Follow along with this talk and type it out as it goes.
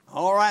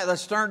All right,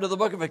 let's turn to the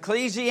book of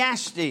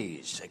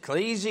Ecclesiastes.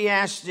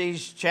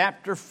 Ecclesiastes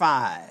chapter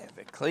 5.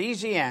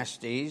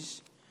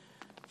 Ecclesiastes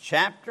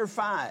chapter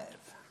 5.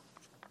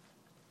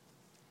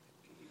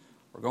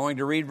 We're going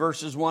to read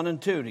verses 1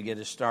 and 2 to get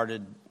us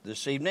started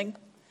this evening.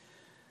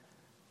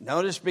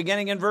 Notice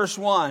beginning in verse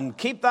 1,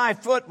 keep thy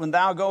foot when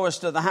thou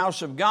goest to the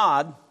house of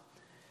God,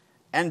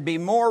 and be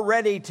more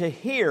ready to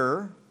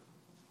hear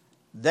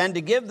than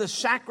to give the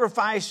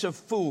sacrifice of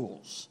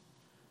fools.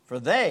 For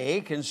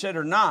they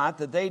consider not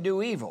that they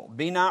do evil.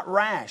 Be not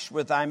rash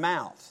with thy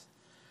mouth.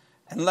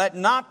 And let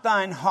not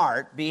thine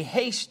heart be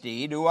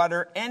hasty to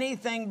utter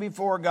anything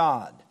before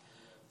God.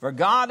 For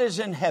God is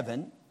in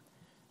heaven,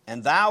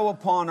 and thou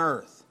upon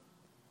earth.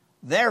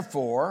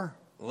 Therefore,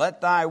 let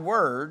thy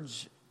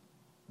words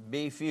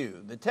be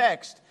few. The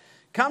text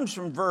comes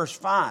from verse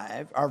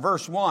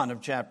 1 of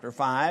chapter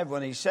 5,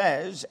 when he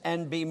says,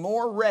 and be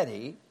more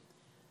ready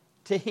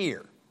to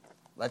hear.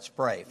 Let's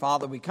pray.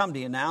 Father, we come to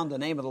you now in the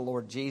name of the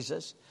Lord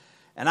Jesus.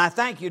 And I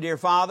thank you, dear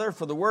Father,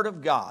 for the word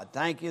of God.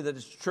 Thank you that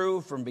it's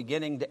true from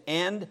beginning to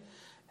end.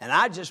 And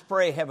I just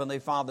pray, Heavenly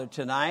Father,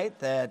 tonight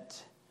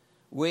that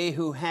we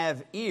who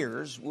have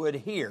ears would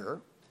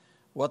hear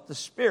what the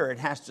Spirit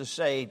has to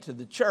say to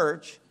the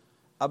church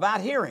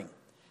about hearing.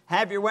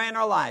 Have your way in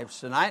our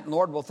lives tonight. And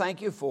Lord, we'll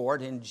thank you for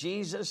it. In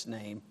Jesus'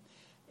 name,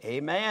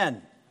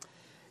 amen.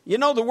 You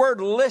know, the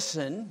word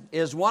listen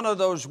is one of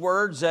those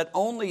words that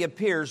only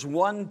appears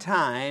one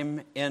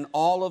time in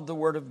all of the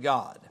Word of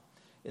God.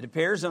 It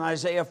appears in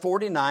Isaiah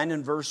 49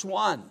 and verse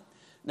 1.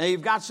 Now,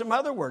 you've got some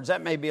other words.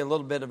 That may be a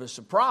little bit of a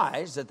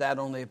surprise that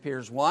only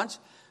appears once.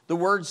 The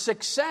word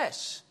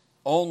success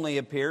only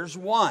appears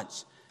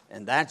once.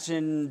 And that's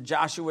in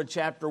Joshua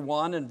chapter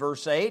 1 and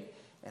verse 8.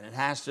 And it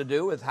has to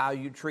do with how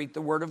you treat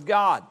the Word of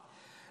God.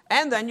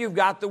 And then you've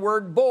got the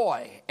word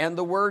boy and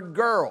the word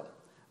girl.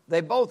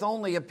 They both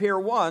only appear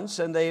once,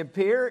 and they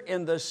appear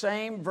in the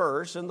same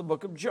verse in the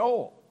book of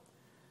Joel.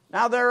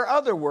 Now, there are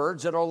other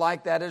words that are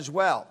like that as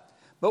well.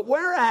 But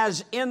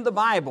whereas in the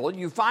Bible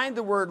you find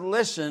the word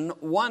listen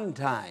one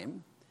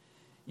time,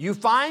 you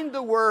find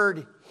the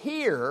word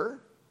hear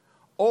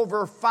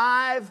over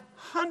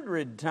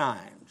 500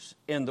 times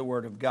in the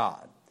Word of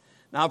God.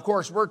 Now, of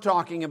course, we're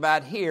talking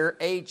about hear,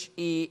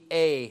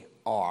 H-E-A-R,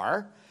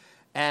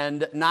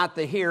 and not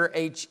the hear,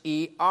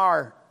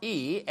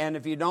 H-E-R-E. And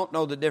if you don't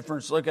know the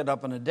difference, look it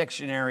up in a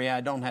dictionary.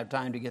 I don't have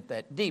time to get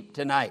that deep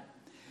tonight.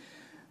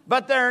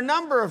 But there are a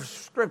number of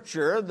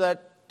scripture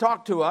that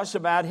talk to us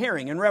about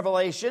hearing. In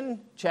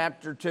Revelation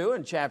chapter 2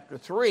 and chapter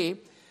 3,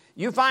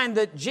 you find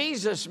that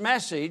Jesus'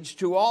 message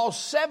to all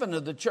 7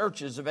 of the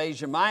churches of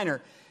Asia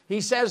Minor, he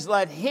says,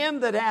 let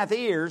him that hath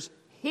ears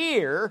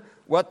hear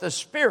what the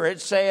Spirit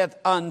saith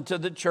unto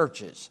the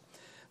churches.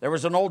 There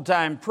was an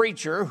old-time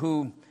preacher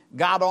who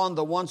got on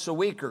the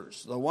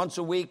once-a-weekers, the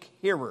once-a-week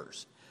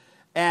hearers.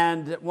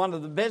 And one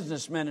of the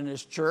businessmen in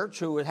his church,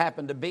 who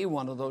happened to be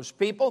one of those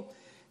people,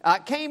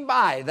 came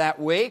by that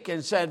week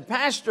and said,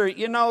 Pastor,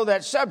 you know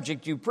that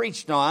subject you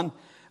preached on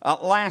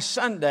last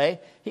Sunday?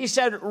 He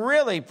said,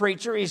 really,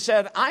 preacher? He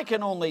said, I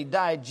can only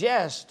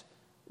digest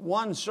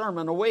one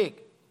sermon a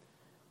week.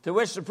 To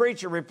which the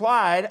preacher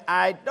replied,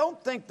 I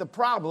don't think the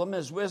problem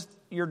is with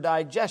your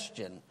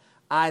digestion.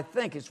 I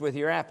think it's with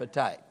your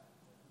appetite.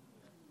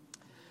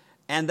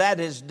 And that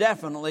is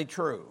definitely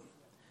true.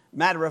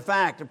 Matter of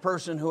fact, a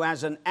person who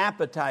has an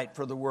appetite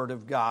for the Word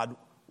of God,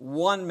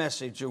 one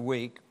message a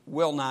week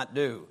will not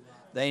do.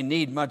 They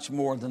need much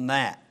more than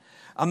that.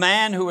 A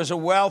man who was a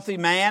wealthy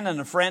man and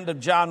a friend of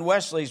John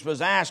Wesley's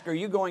was asked, are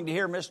you going to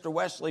hear Mr.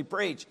 Wesley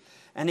preach?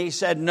 And he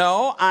said,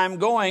 no, I'm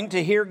going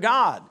to hear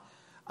God.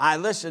 I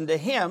listen to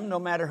him no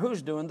matter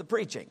who's doing the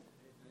preaching.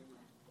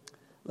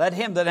 Let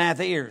him that hath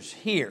ears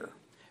hear.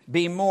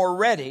 Be more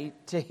ready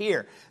to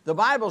hear. The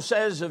Bible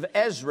says of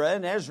Ezra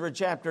in Ezra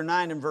chapter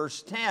 9 and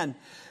verse 10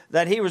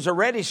 that he was a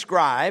ready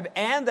scribe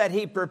and that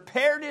he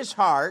prepared his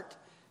heart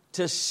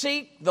to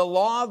seek the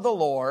law of the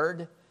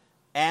Lord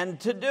and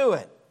to do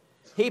it.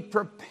 He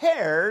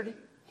prepared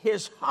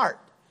his heart.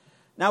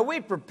 Now, we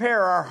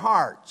prepare our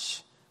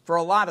hearts for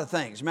a lot of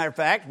things. Matter of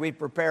fact, we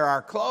prepare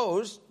our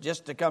clothes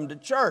just to come to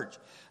church.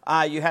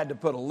 You had to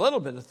put a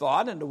little bit of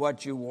thought into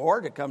what you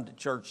wore to come to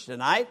church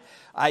tonight.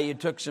 You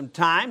took some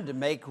time to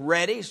make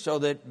ready so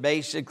that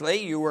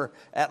basically you were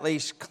at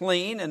least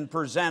clean and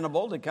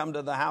presentable to come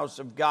to the house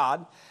of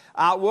God.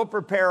 We'll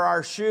prepare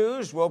our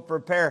shoes. We'll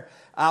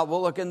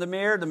look in the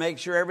mirror to make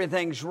sure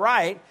everything's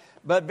right.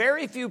 But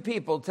very few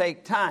people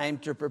take time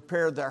to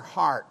prepare their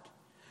heart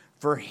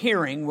for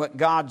hearing what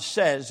God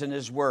says in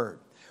His Word.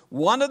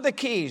 One of the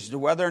keys to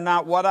whether or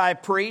not what I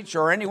preach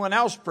or anyone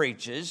else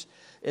preaches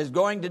is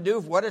going to do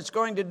what it's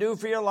going to do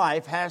for your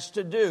life has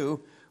to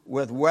do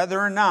with whether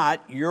or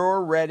not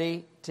you're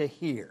ready to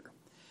hear.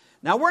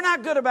 Now, we're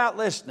not good about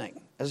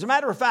listening. As a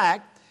matter of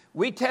fact,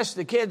 we test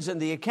the kids in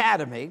the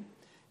academy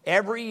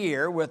every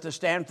year with the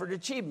Stanford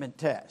Achievement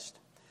Test.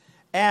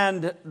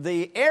 And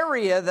the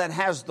area that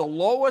has the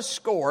lowest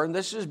score, and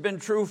this has been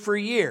true for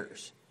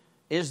years,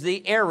 is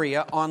the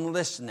area on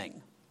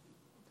listening.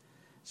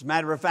 As a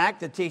matter of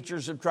fact, the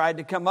teachers have tried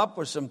to come up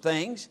with some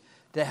things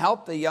to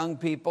help the young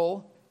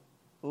people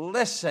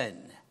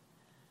listen.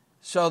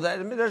 So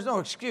that there's no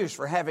excuse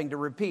for having to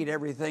repeat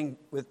everything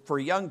for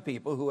young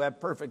people who have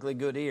perfectly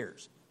good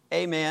ears.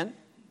 Amen?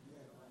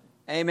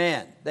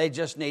 Amen. They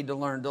just need to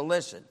learn to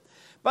listen.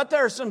 But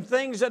there are some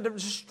things that have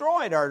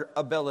destroyed our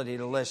ability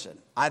to listen.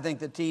 I think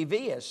the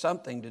TV has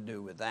something to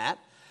do with that.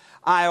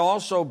 I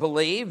also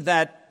believe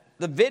that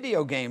the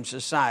video game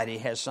society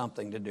has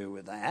something to do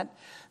with that.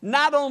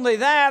 Not only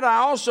that, I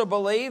also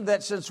believe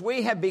that since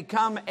we have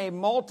become a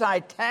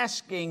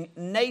multitasking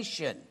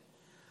nation,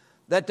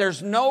 that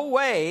there's no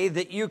way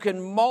that you can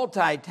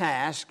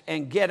multitask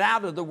and get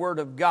out of the Word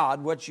of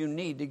God what you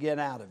need to get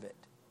out of it.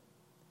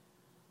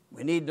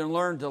 We need to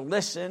learn to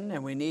listen,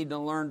 and we need to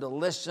learn to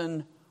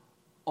listen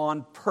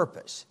on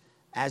purpose.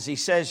 As he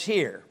says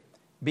here,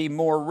 be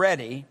more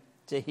ready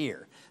to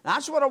hear. Now,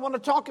 that's what I want to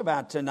talk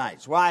about tonight.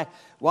 It's why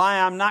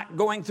I'm not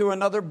going through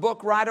another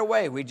book right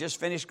away. We just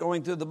finished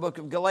going through the book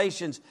of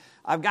Galatians.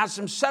 I've got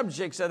some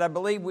subjects that I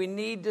believe we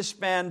need to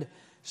spend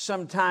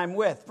some time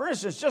with. For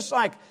instance, just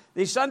like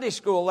the Sunday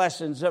school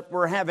lessons that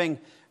we're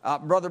having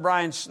Brother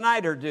Brian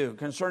Snyder do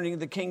concerning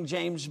the King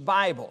James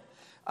Bible.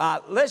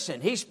 Listen,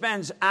 he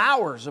spends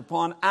hours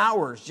upon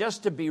hours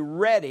just to be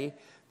ready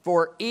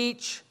for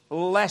each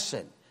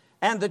lesson.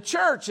 And the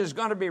church is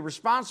going to be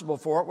responsible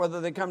for it, whether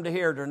they come to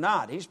hear it or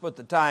not. He's put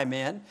the time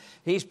in.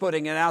 He's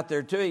putting it out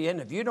there to you. And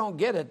if you don't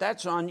get it,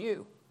 that's on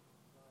you.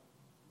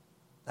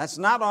 That's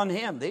not on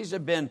him. These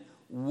have been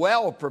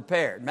well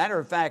prepared. Matter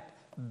of fact,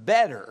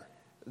 better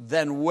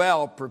than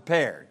well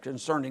prepared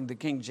concerning the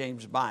King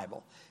James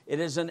Bible. It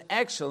is an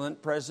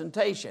excellent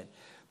presentation.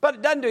 But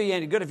it doesn't do you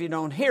any good if you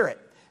don't hear it.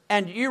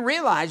 And you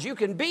realize you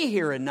can be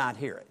here and not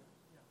hear it.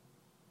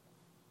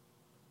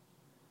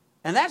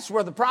 And that's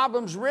where the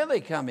problems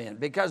really come in,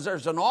 because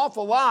there's an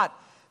awful lot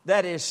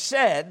that is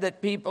said that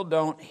people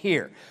don't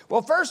hear.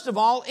 Well, first of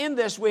all, in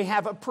this we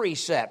have a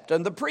precept.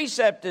 And the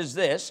precept is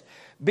this: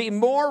 be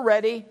more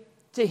ready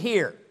to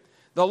hear.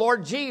 The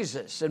Lord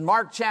Jesus in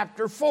Mark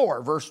chapter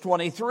 4, verse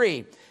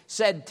 23,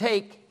 said,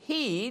 take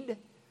heed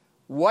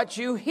what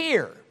you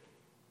hear.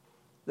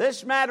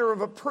 This matter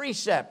of a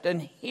precept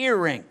and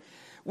hearing.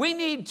 We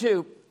need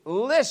to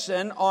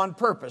listen on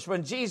purpose.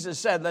 When Jesus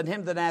said, let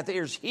him that hath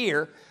ears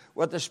hear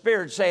what the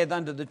Spirit saith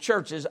unto the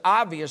churches,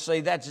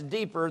 obviously that's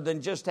deeper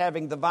than just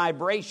having the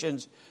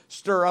vibrations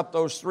stir up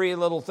those three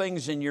little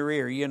things in your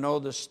ear. You know,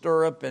 the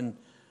stirrup and,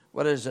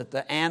 what is it,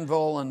 the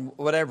anvil and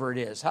whatever it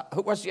is.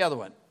 What's the other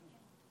one?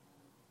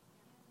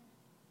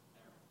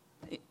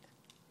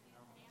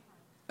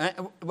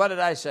 What did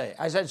I say?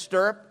 I said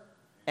stirrup,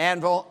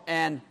 anvil,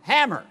 and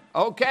hammer.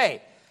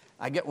 Okay.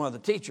 I get one of the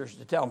teachers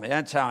to tell me.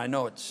 That's how I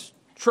know it's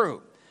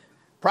true.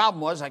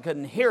 Problem was I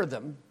couldn't hear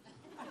them,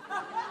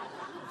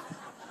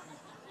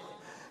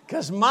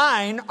 because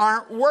mine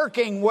aren't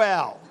working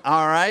well,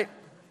 all right?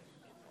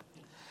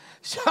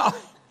 So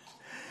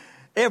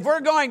if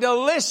we're going to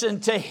listen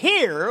to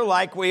hear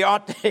like we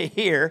ought to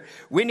hear,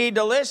 we need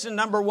to listen,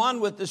 number one,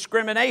 with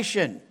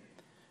discrimination.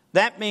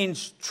 That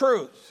means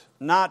truth,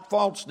 not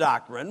false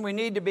doctrine. We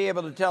need to be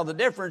able to tell the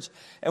difference,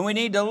 and we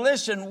need to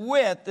listen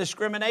with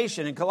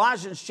discrimination. In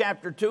Colossians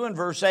chapter 2 and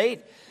verse 8,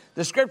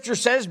 the scripture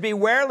says,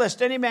 beware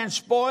lest any man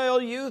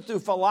spoil you through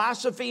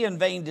philosophy and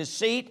vain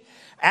deceit,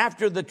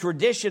 after the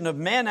tradition of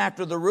men,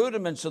 after the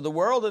rudiments of the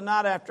world, and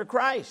not after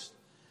Christ.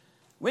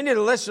 We need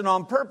to listen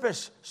on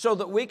purpose so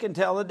that we can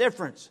tell the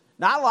difference.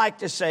 Now, I like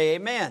to say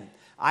amen.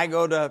 I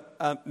go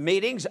to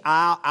meetings,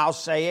 I'll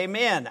say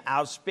amen.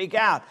 I'll speak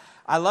out.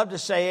 I love to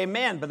say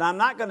amen, but I'm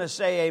not going to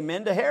say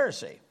amen to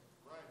heresy.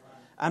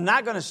 I'm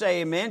not going to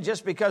say amen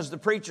just because the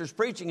preacher's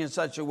preaching in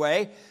such a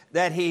way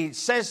that he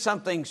says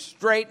something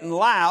straight and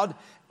loud,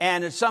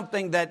 and it's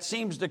something that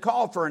seems to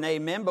call for an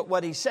amen, but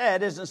what he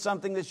said isn't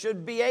something that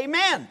should be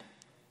amen.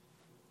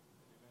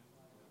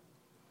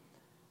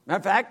 Matter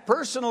of fact,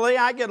 personally,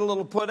 I get a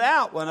little put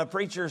out when a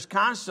preacher's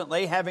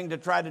constantly having to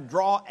try to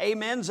draw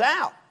amens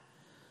out.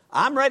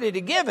 I'm ready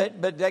to give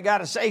it, but they got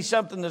to say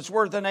something that's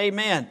worth an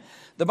amen.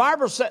 The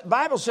Bible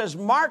says,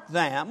 mark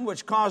them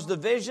which cause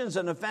divisions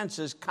and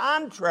offenses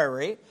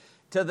contrary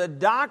to the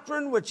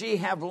doctrine which ye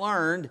have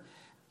learned,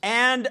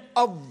 and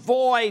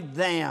avoid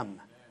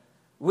them.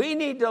 We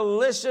need to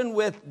listen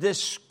with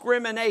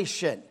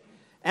discrimination.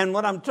 And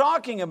what I'm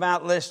talking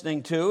about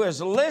listening to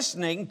is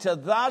listening to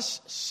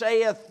thus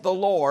saith the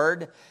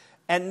Lord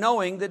and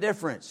knowing the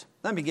difference.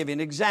 Let me give you an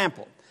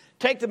example.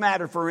 Take the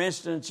matter, for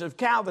instance, of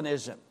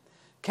Calvinism.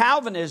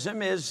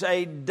 Calvinism is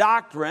a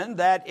doctrine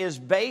that is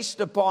based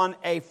upon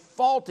a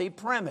faulty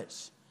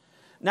premise.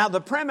 Now,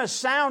 the premise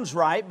sounds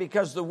right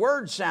because the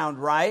words sound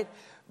right,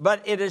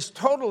 but it is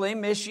totally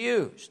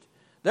misused.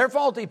 Their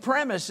faulty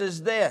premise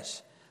is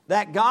this: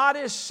 that God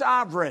is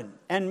sovereign,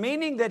 and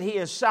meaning that he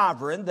is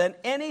sovereign, then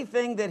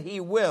anything that he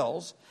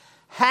wills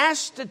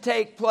has to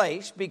take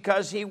place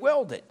because he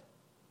willed it.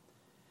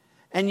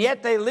 And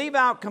yet they leave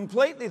out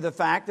completely the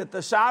fact that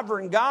the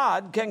sovereign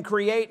God can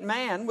create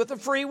man with a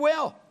free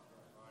will.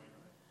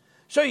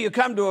 So you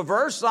come to a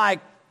verse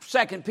like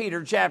 2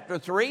 Peter chapter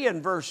 3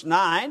 and verse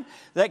 9,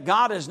 that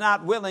God is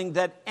not willing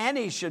that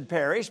any should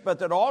perish, but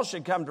that all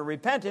should come to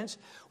repentance.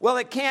 Well,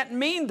 it can't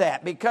mean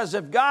that, because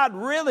if God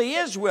really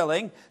is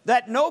willing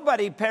that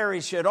nobody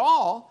perish at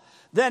all,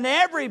 then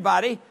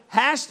everybody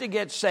has to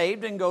get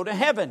saved and go to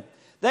heaven.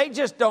 They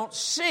just don't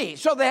see.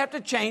 So they have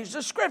to change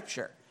the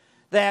scripture.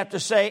 They have to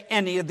say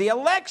any of the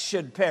elect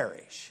should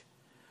perish.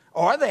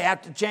 Or they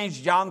have to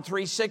change John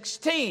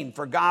 3:16,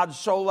 for God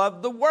so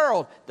loved the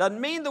world. Doesn't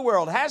mean the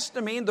world. It has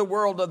to mean the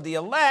world of the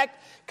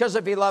elect, because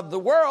if he loved the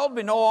world,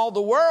 we know all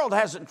the world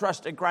hasn't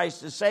trusted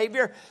Christ as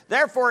Savior.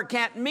 Therefore, it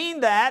can't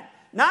mean that,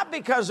 not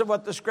because of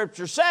what the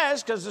Scripture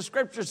says, because the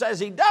Scripture says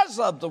he does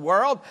love the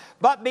world,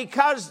 but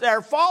because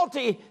their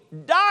faulty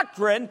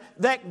doctrine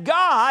that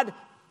God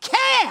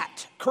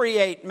can't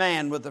create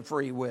man with a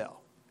free will.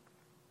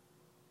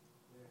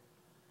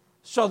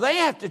 So they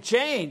have to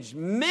change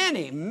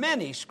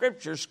many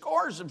scriptures,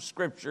 scores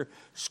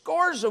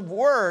of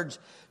words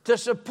to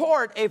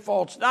support a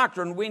false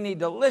doctrine. We need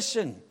to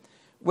listen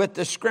with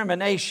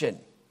discrimination.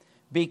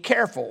 Be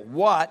careful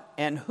what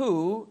and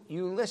who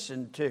you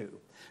listen to.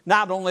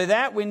 Not only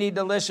that, we need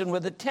to listen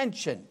with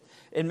attention.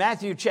 In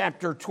Matthew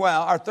chapter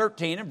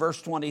 13 and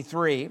verse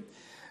 23,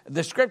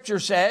 the scripture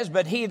says,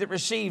 "But he that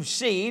receives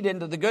seed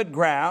into the good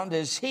ground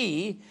is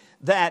he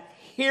that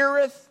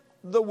heareth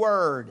the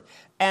word,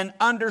 and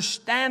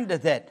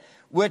understandeth it,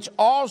 which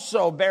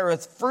also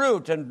beareth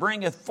fruit, and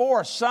bringeth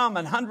forth some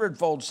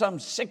 100-fold, some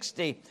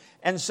 60,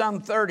 and some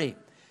 30.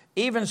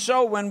 Even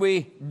so, when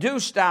we do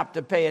stop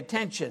to pay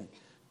attention,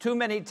 too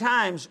many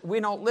times we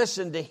don't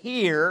listen to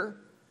hear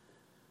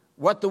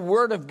what the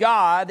Word of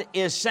God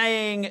is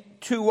saying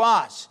to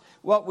us.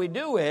 What we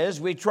do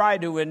is we try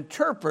to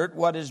interpret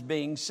what is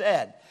being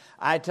said.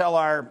 I tell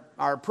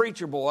our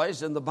preacher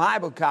boys in the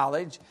Bible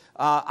college,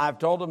 I've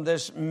told them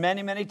this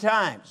many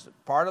times.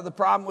 Part of the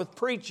problem with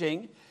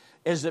preaching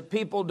is that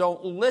people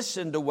don't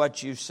listen to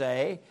what you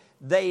say.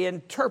 They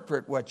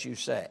interpret what you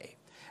say.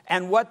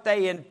 And what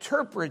they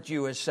interpret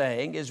you as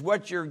saying is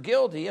what you're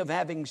guilty of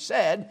having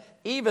said,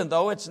 even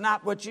though it's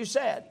not what you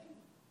said.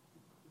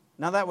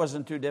 Now, that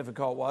wasn't too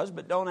difficult,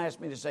 but don't ask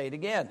me to say it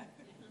again.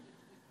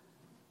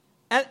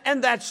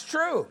 And that's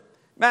true.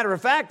 Matter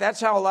of fact, that's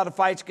how a lot of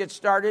fights get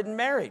started in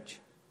marriage.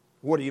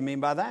 What do you mean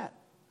by that?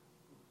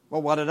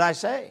 Well, what did I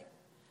say?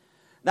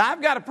 Now,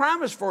 I've got a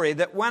promise for you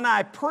that when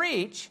I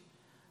preach,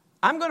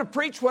 I'm going to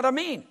preach what I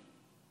mean.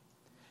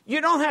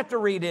 You don't have to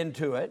read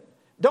into it.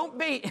 Don't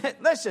be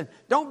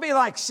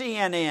like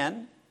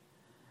CNN.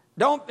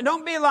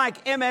 Don't be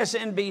like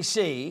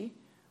MSNBC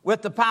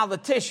with the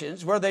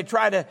politicians where they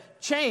try to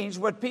change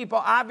what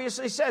people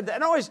obviously said.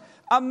 That always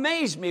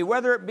amazed me,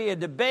 whether it be a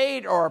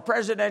debate or a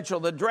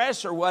presidential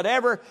address or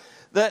whatever.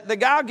 The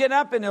guy will get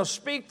up and he'll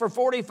speak for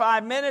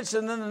 45 minutes,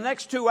 and then the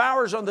next 2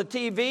 hours on the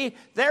TV,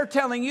 they're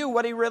telling you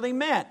what he really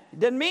meant. He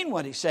didn't mean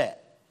what he said.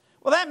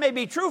 Well, that may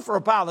be true for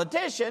a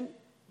politician,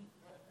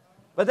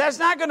 but that's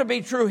not going to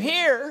be true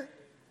here.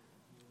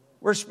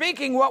 We're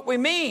speaking what we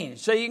mean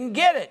so you can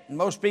get it. And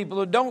most people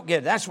who don't get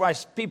it, that's why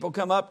people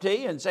come up to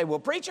you and say, "Well,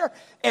 preacher,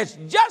 it's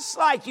just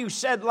like you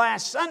said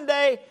last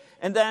Sunday."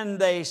 And then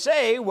they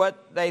say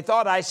what they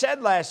thought I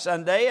said last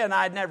Sunday, and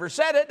I'd never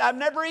said it. I've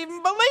never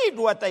even believed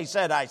what they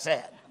said I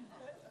said.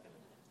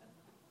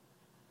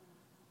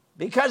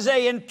 Because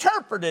they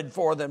interpreted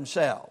for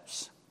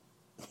themselves.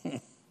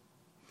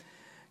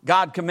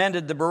 God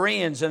commended the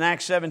Bereans in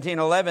Acts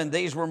 17:11.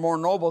 These were more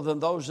noble than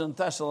those in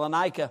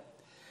Thessalonica,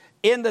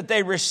 in that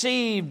they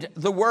received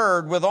the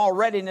word with all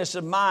readiness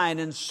of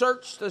mind and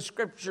searched the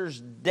scriptures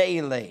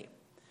daily,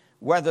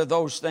 whether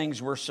those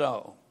things were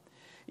so.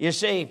 You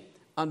see,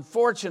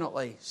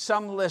 unfortunately,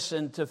 some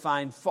listen to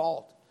find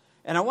fault.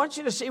 And I want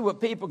you to see what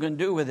people can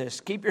do with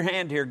this. Keep your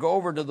hand here. Go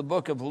over to the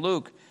book of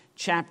Luke,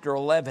 chapter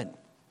 11.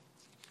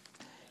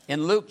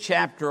 In Luke,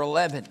 chapter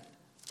 11.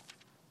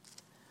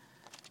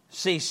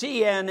 See,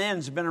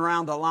 CNN's been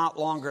around a lot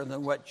longer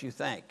than what you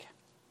think.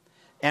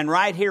 And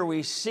right here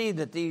we see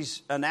that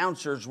these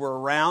announcers were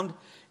around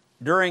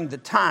during the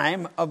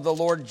time of the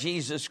Lord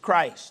Jesus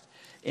Christ.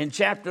 In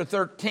chapter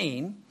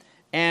 13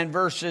 and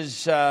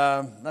verses,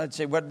 let's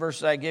see, what verse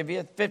did I give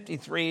you?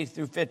 53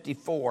 through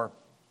 54.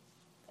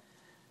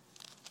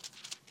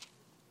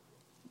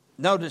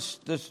 Notice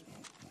this.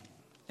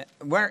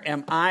 Where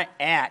am I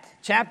at?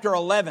 Chapter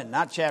 11,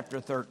 not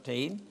chapter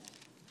 13.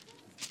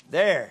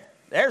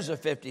 There's a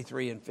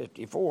 53 and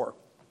 54.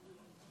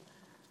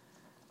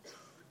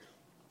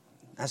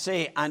 Now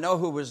see, I know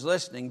who was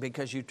listening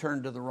because you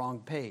turned to the wrong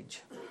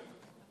page.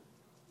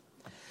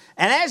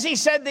 And as he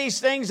said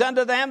these things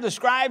unto them, the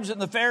scribes and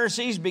the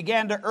Pharisees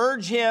began to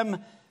urge him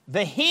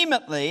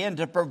vehemently and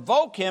to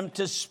provoke him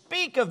to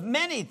speak of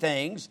many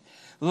things,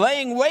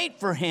 laying wait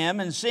for him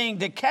and seeking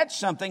to catch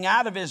something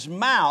out of his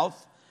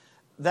mouth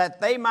that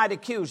they might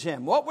accuse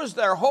him. What was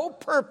their whole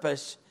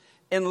purpose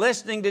in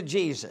listening to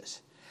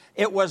Jesus?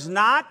 It was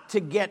not to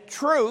get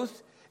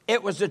truth.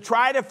 It was to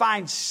try to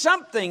find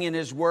something in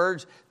his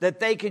words that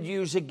they could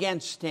use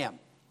against him,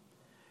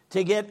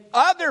 to get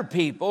other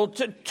people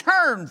to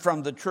turn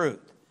from the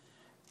truth.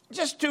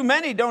 Just too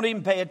many don't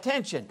even pay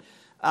attention.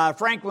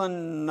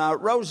 Franklin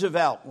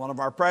Roosevelt, one of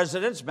our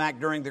presidents back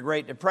during the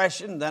Great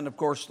Depression, then, of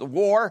course, the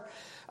war,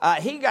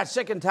 he got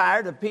sick and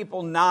tired of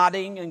people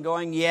nodding and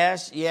going,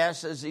 yes,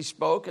 yes, as he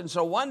spoke. And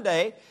so one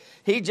day,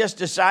 he just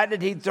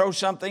decided he'd throw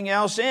something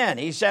else in.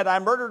 He said, I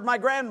murdered my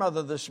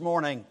grandmother this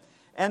morning.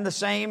 And the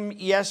same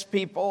yes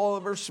people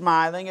were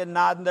smiling and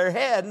nodding their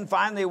head. And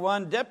finally,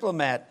 one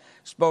diplomat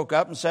spoke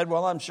up and said,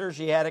 well, I'm sure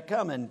she had it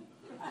coming.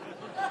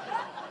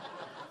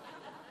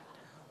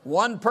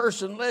 One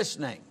person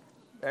listening.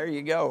 There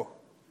you go.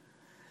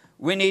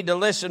 We need to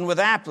listen with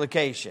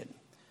application.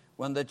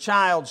 When the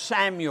child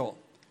Samuel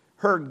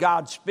heard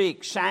God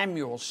speak,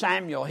 Samuel,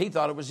 he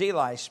thought it was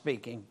Eli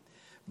speaking.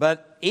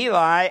 But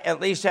Eli at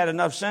least had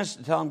enough sense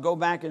to tell him, go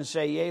back and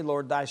say, yea,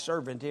 Lord, thy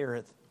servant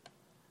heareth.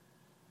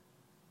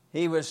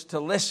 He was to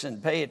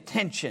listen, pay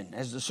attention.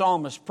 As the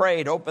psalmist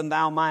prayed, open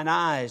thou mine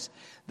eyes,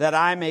 that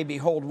I may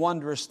behold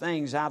wondrous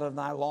things out of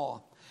thy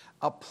law.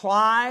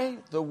 Apply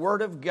the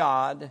word of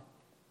God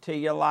to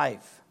your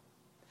life.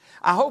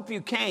 I hope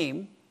you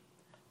came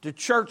to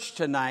church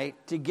tonight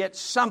to get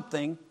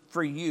something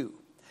for you.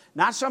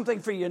 Not something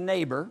for your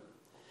neighbor.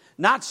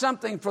 Not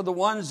something for the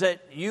ones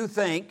that you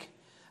think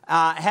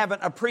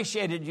haven't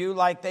appreciated you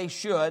like they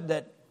should,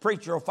 that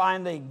preacher will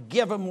finally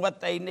give them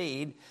what they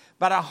need.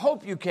 But I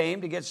hope you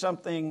came to get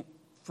something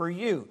for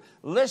you.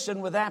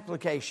 Listen with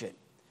application.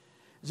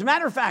 As a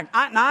matter of fact,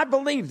 I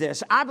believe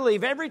this. I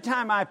believe every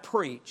time I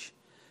preach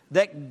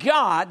that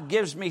God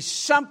gives me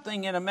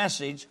something in a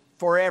message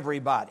for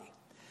everybody.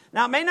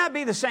 Now, it may not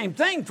be the same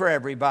thing for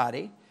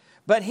everybody,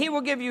 but he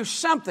will give you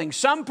something,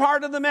 some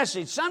part of the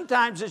message.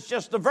 Sometimes it's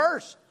just a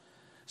verse.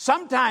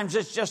 Sometimes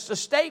it's just a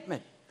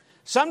statement.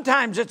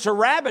 Sometimes it's a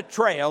rabbit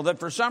trail that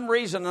for some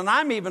reason, and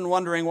I'm even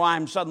wondering why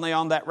I'm suddenly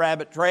on that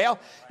rabbit trail,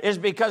 is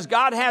because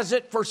God has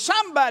it for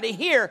somebody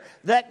here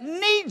that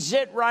needs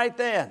it right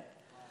then.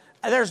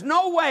 There's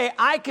no way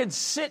I could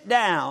sit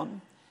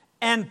down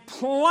and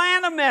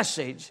plan a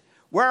message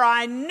where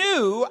I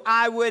knew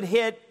I would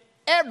hit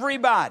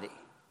everybody.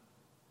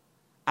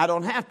 I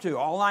don't have to.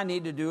 All I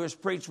need to do is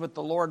preach what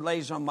the Lord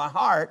lays on my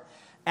heart,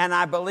 and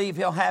I believe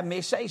he'll have me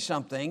say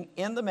something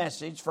in the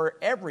message for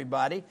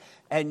everybody.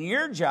 And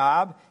your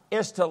job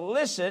is to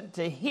listen,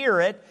 to hear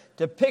it,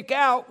 to pick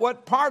out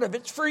what part of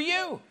it's for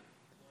you.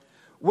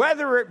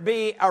 Whether it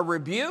be a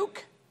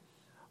rebuke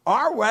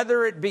or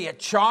whether it be a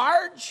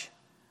charge,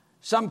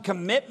 some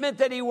commitment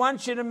that he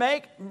wants you to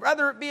make,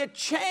 whether it be a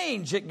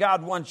change that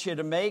God wants you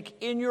to make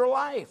in your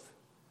life.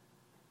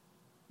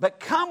 But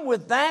come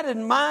with that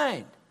in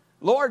mind.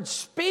 Lord,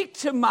 speak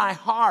to my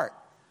heart.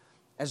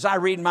 As I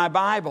read my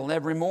Bible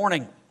every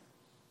morning,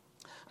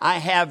 I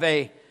have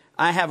a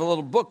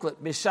little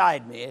booklet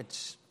beside me.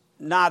 It's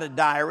not a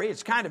diary.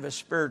 It's kind of a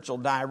spiritual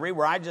diary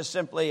where I just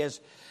simply,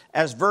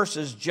 as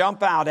verses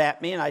jump out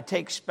at me and I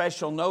take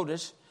special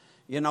notice,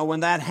 you know, when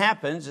that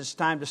happens, it's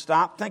time to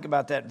stop, think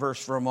about that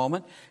verse for a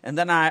moment, and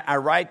then I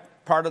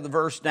write part of the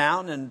verse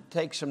down and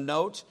take some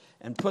notes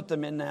and put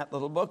them in that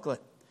little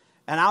booklet.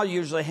 And I'll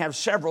usually have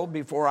several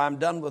before I'm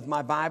done with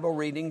my Bible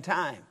reading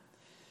time.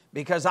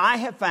 Because I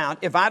have found,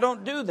 if I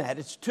don't do that,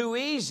 it's too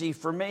easy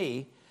for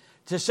me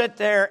to sit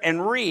there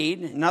and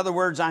read. In other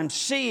words, I'm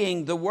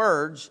seeing the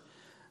words,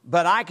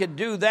 but I could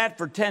do that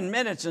for 10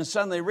 minutes and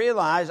suddenly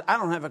realize I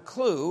don't have a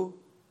clue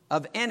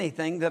of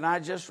anything that I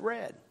just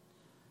read.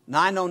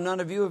 Now, I know none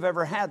of you have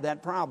ever had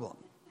that problem.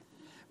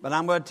 But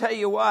I'm going to tell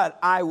you what,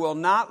 I will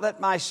not let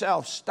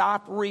myself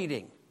stop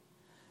reading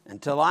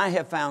until I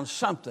have found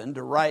something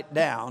to write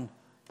down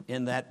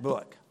in that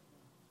book.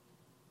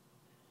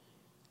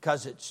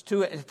 Because it's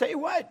too, I tell you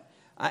what,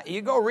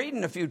 you go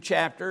reading a few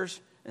chapters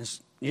and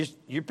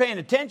you're paying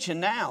attention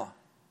now.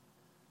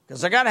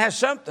 Because I got to have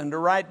something to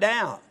write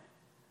down.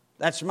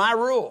 That's my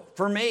rule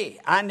for me.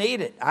 I need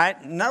it.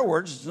 In other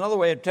words, it's another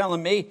way of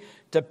telling me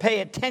to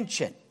pay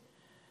attention.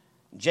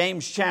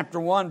 James chapter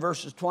 1,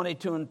 verses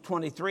 22 and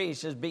 23, he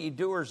says, be ye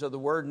doers of the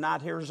word,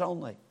 not hearers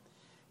only,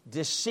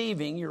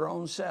 deceiving your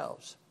own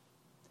selves.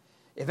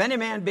 If any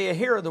man be a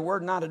hearer of the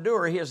word, not a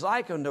doer, he is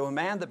like unto a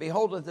man that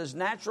beholdeth his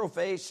natural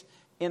face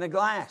in a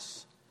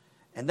glass,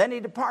 and then he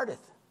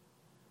departeth.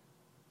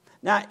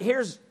 Now,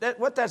 here's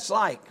what that's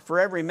like for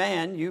every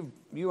man.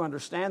 You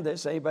understand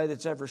this, anybody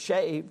that's ever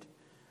shaved.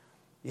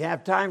 You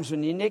have times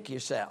when you nick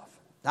yourself.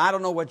 Now, I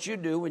don't know what you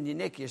do when you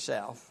nick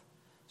yourself.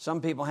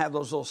 Some people have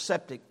those little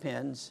septic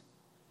pins,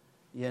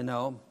 you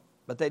know,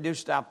 but they do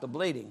stop the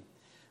bleeding.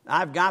 Now,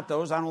 I've got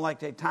those. I don't like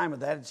to take time with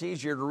that. It's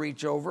easier to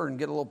reach over and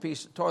get a little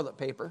piece of toilet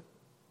paper,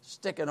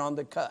 stick it on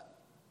the cut.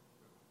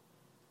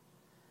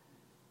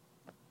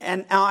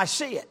 And now I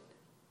see it.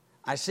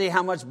 I see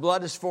how much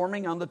blood is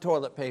forming on the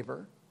toilet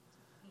paper.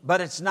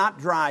 But it's not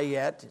dry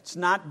yet. It's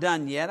not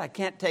done yet. I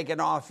can't take it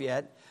off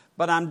yet.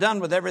 But I'm done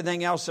with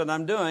everything else that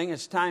I'm doing.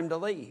 It's time to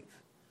leave.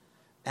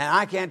 And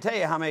I can't tell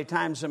you how many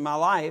times in my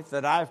life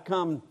that I've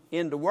come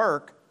into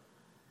work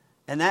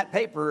and that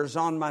paper is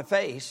on my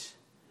face.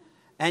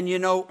 And you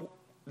know,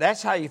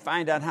 that's how you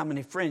find out how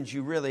many friends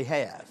you really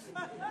have.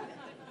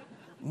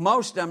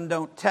 Most of them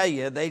don't tell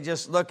you. They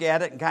just look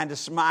at it and kind of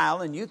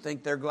smile, and you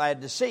think they're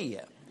glad to see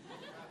you.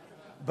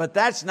 But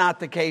that's not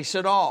the case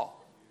at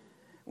all.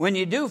 When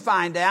you do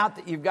find out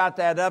that you've got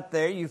that up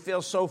there, you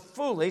feel so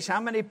foolish. How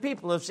many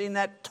people have seen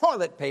that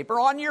toilet paper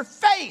on your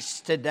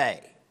face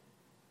today?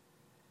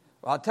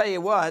 Well, I'll tell you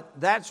what,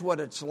 that's what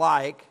it's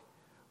like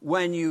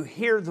when you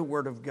hear the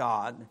Word of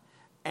God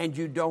and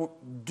you don't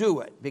do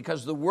it.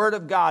 Because the Word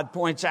of God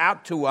points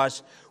out to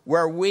us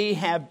where we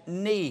have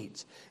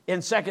needs.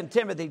 In 2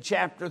 Timothy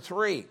chapter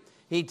 3,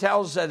 he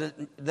tells that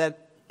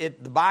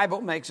the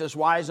Bible makes us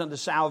wise unto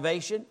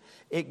salvation.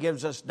 It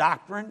gives us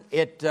doctrine.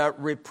 It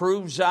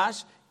reproves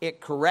us. It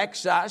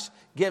corrects us,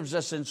 gives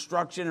us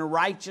instruction in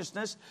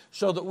righteousness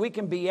so that we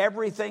can be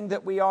everything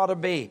that we ought to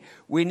be.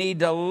 We need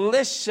to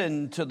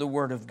listen to the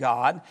Word of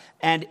God,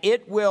 and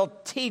it will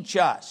teach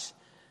us.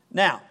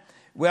 Now,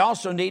 we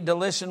also need to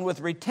listen with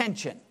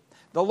retention.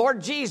 The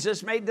Lord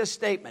Jesus made this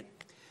statement.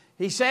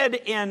 He said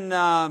in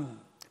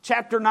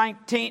chapter 9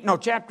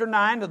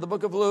 of the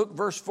book of Luke,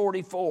 verse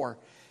 44,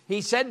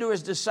 he said to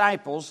his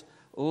disciples,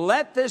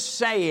 "Let this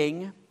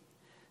saying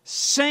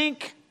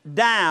sink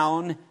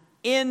down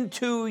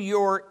into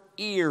your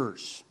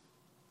ears."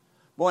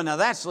 Boy, now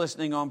that's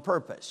listening on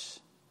purpose.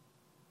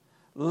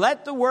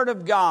 Let the Word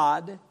of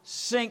God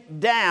sink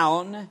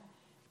down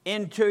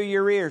into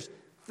your ears.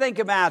 Think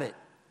about it.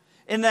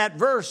 In that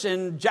verse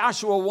in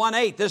Joshua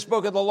 1:8, this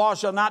book of the law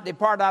shall not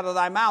depart out of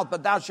thy mouth,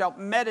 but thou shalt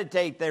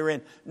meditate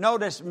therein.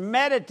 Notice,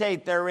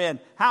 meditate therein.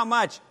 How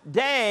much?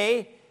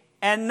 Day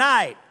and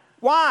night.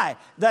 Why?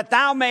 That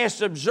thou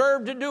mayest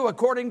observe to do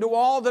according to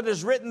all that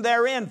is written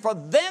therein. For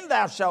then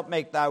thou shalt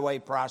make thy way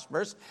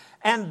prosperous,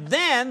 and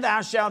then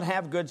thou shalt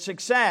have good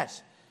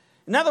success.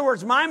 In other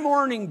words, my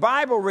morning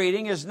Bible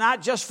reading is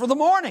not just for the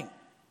morning.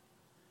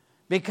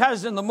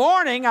 Because in the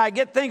morning, I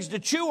get things to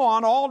chew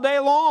on all day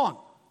long.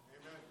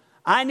 Amen.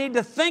 I need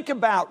to think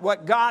about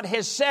what God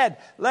has said.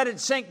 Let it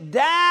sink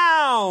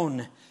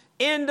down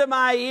into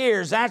my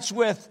ears. That's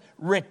with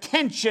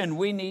retention.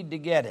 We need to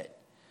get it.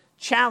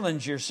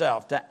 Challenge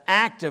yourself to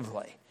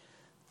actively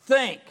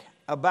think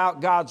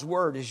about God's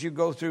Word as you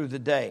go through the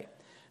day.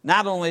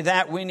 Not only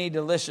that, we need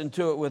to listen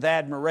to it with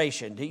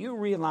admiration. Do you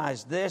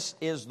realize this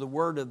is the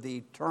Word of the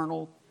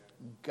eternal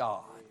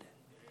God?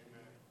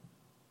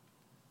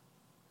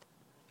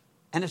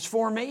 And it's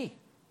for me.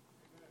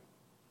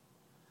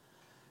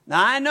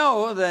 Now, I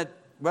know that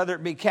whether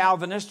it be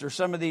Calvinist or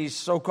some of these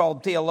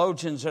so-called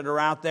theologians that are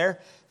out there,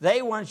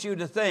 they want you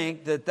to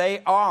think that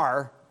they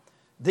are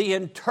the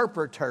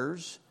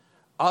interpreters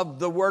of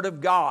the Word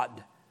of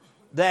God,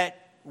 that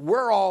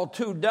we're all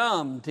too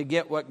dumb to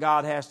get what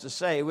God has to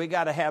say. We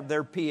got to have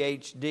their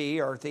PhD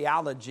or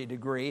theology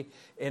degree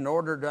in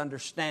order to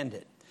understand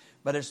it.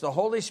 But it's the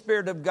Holy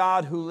Spirit of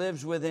God who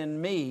lives within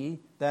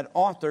me that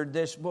authored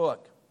this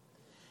book.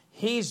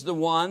 He's the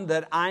one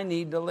that I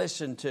need to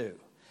listen to.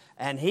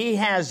 And He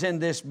has in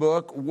this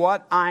book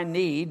what I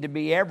need to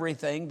be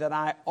everything that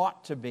I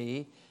ought to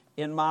be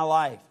in my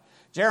life.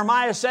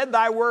 Jeremiah said,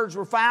 "Thy words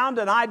were found,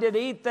 and I did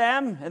eat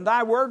them, and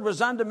thy word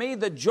was unto me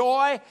the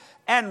joy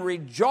and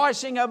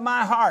rejoicing of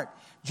my heart."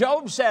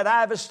 Job said, "I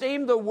have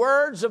esteemed the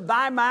words of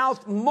thy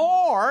mouth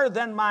more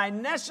than my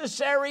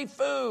necessary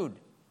food."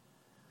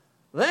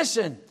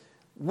 Listen,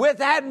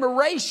 with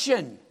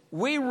admiration,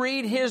 we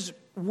read His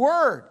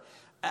Word.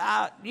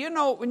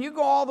 When you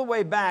go all the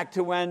way back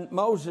to when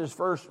Moses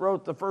first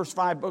wrote the first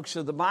 5 books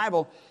of the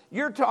Bible,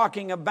 you're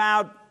talking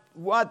about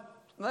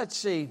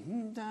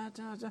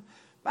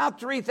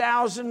about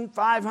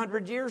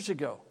 3,500 years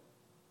ago.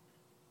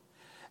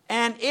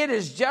 And it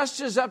is just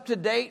as up to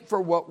date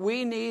for what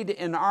we need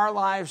in our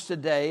lives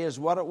today as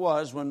what it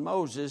was when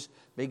Moses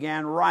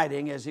began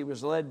writing as he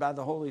was led by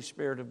the Holy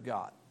Spirit of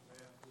God.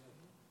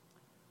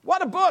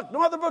 What a book.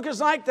 No other book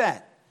is like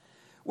that.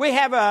 We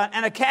have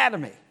an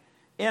academy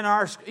in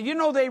our,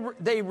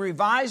 they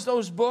revise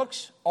those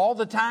books all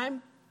the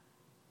time.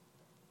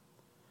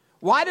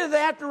 Why do they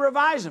have to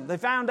revise them? They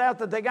found out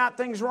that they got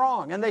things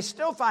wrong, and they're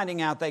still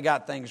finding out they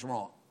got things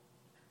wrong.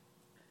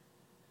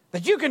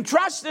 But you can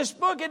trust this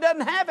book. It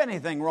doesn't have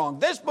anything wrong.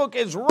 This book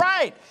is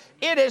right.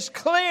 It is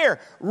clear.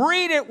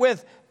 Read it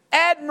with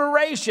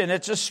admiration.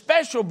 It's a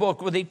special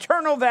book with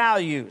eternal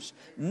values,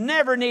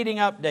 never needing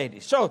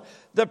updating. So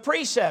the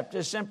precept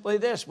is simply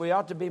this: we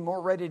ought to be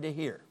more ready to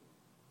hear.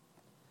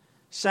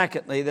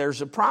 Secondly,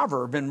 there's a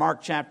proverb in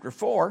Mark chapter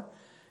 4.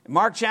 In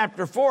Mark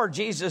chapter 4,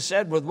 Jesus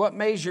said, "With what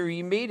measure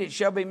you mete, it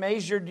shall be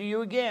measured to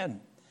you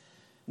again."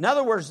 In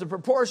other words, the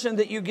proportion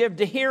that you give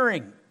to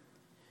hearing,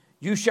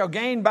 you shall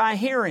gain by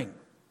hearing.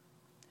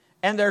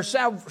 And there are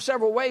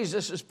several ways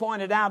this is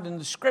pointed out in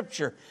the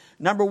Scripture.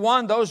 Number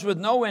one, those with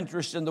no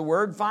interest in the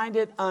Word find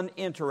it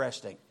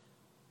uninteresting.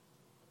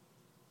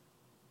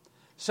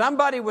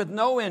 Somebody with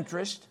no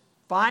interest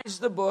finds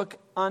the book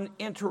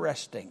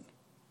uninteresting.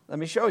 Let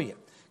me show you.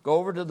 Go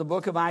over to the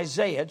book of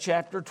Isaiah,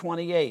 chapter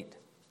 28.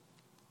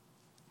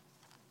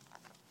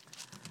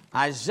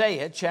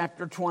 Isaiah,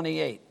 chapter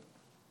 28.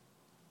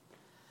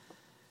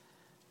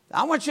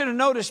 I want you to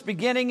notice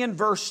beginning in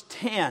verse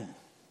 10.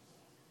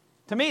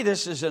 To me,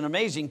 this is an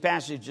amazing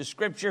passage of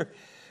Scripture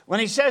when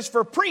he says,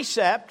 for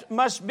precept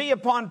must be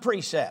upon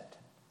precept.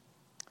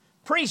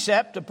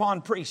 Precept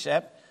upon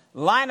precept,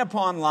 line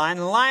upon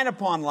line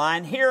upon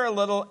line, here a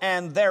little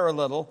and there a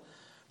little.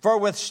 For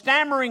with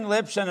stammering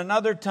lips and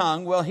another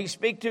tongue will he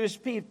speak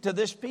to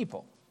this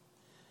people.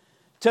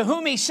 To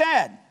whom he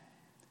said,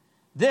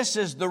 this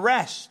is the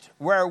rest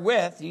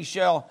wherewith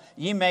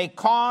ye may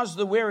cause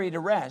the weary to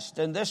rest,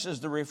 and this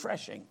is the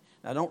refreshing.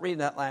 Now don't read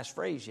that last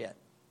phrase yet.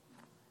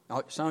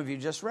 Some of you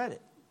just read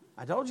it.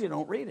 I told you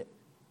don't read it.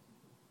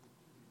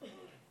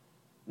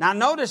 Now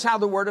notice how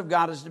the word of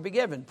God is to be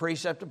given.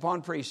 Precept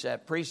upon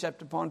precept,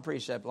 precept upon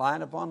precept,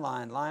 line upon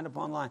line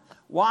upon line.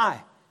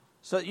 Why?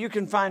 So that you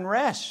can find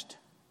rest.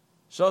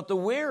 So that the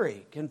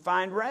weary can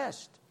find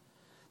rest.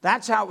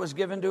 That's how it was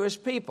given to his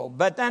people.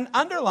 But then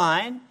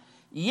underline,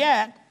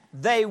 yet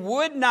they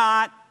would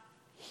not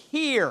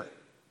hear.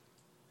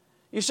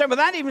 You say, well,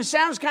 that even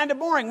sounds kind of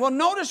boring. Well,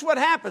 notice what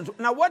happens.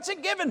 Now, what's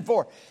it given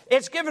for?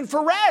 It's given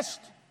for rest.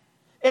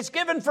 It's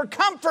given for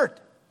comfort.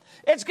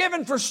 It's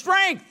given for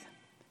strength.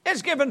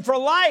 It's given for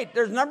light.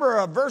 There's a number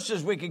of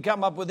verses we could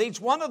come up with each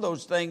one of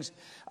those things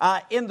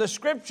in the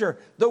Scripture.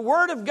 The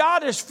Word of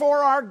God is for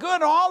our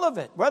good, all of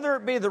it. Whether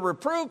it be the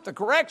reproof, the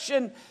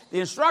correction, the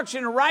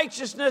instruction in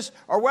righteousness,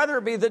 or whether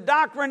it be the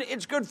doctrine,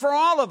 it's good for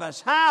all of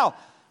us. How?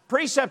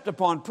 Precept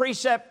upon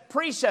precept,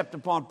 precept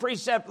upon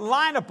precept,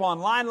 line upon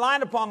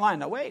line upon line.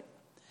 Now wait.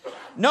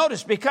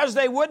 Notice, because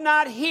they would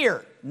not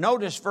hear.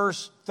 Notice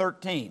verse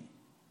 13.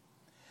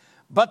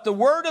 But the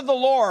word of the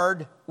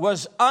Lord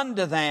was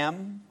unto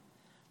them,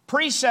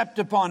 precept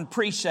upon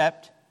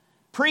precept,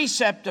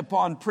 precept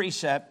upon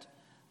precept,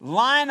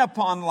 line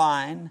upon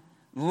line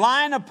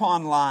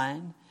upon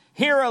line,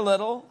 here a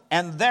little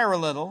and there a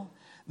little,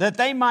 that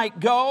they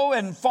might go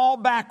and fall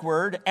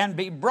backward and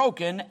be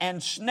broken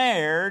and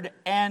snared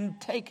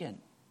and taken.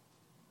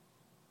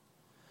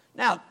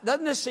 Now,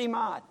 doesn't this seem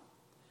odd?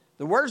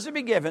 The words to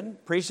be given,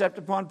 precept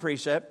upon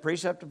precept,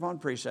 precept upon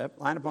precept,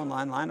 line upon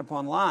line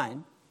upon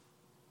line.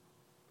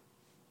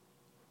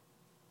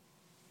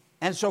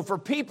 And so for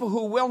people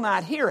who will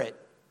not hear it,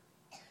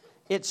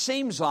 it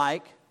seems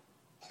like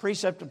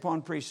precept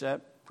upon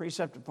precept,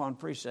 precept upon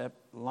precept,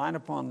 line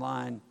upon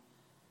line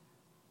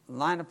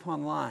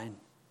upon line.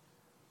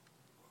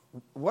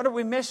 What are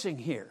we missing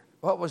here?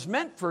 Well, it was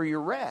meant for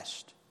your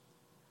rest.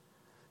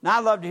 Now, I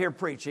love to hear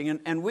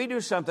preaching, and we do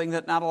something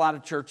that not a lot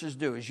of churches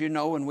do. As you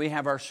know, when we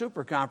have our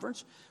super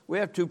conference, we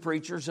have 2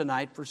 preachers a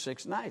night for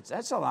 6 nights.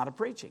 That's a lot of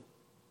preaching.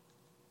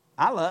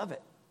 I love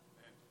it.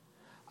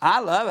 I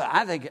love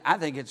it. I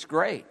think it's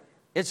great.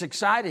 It's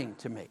exciting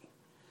to me.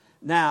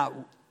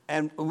 Now,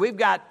 and we've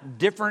got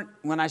different,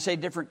 when I say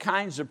different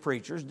kinds of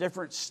preachers,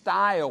 different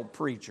style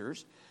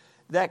preachers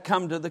that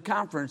come to the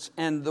conference.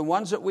 And the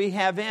ones that we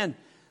have in,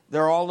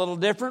 they're all a little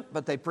different,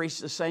 but they preach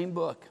the same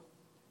book.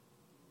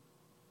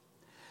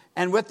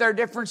 And with their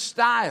different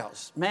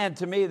styles, man,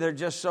 to me, they're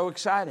just so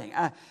exciting.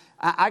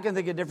 I can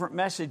think of different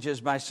messages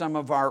by some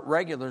of our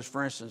regulars,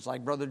 for instance,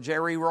 like Brother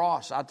Jerry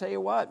Ross. I'll tell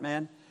you what,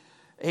 man.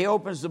 He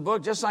opens the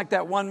book just like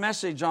that one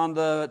message on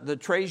the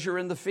treasure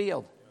in the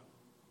field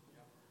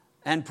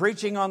and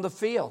preaching on the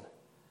field.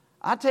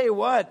 I'll tell you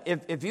what,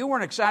 if you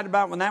weren't excited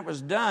about when that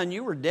was done,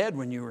 you were dead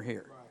when you were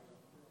here.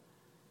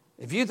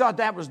 If you thought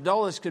that was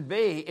dull as could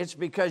be, it's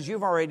because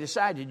you've already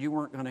decided you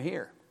weren't going to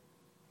hear.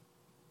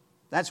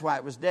 That's why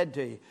it was dead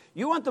to you.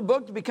 You want the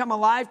book to become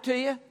alive to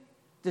you?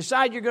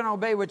 Decide you're going to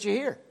obey what you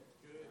hear.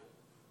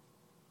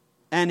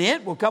 And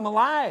it will come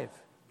alive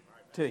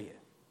to you.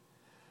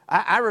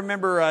 I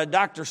remember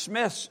Dr.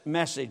 Smith's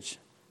message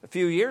a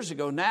few years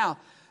ago now,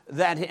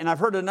 and I've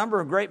heard a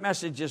number of great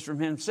messages from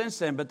him since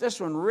then, but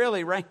this one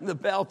really rang the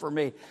bell for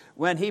me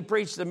when he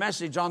preached the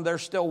message on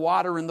there's still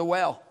water in the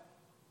well.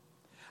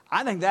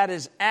 I think that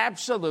is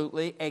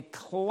absolutely a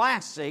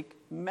classic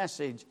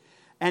message.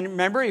 And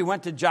remember, he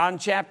went to John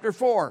chapter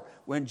 4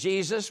 when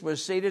Jesus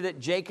was seated at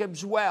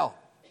Jacob's well.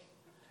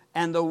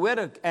 And the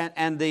widow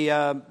and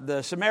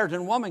the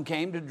Samaritan woman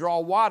came to draw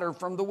water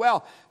from the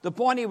well. The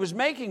point he was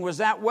making was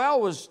that well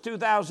was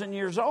 2,000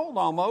 years old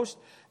almost,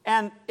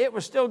 and it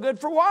was still good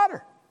for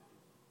water.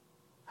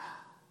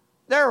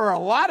 There were a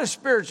lot of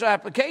spiritual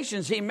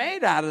applications he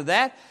made out of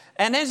that.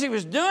 And as he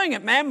was doing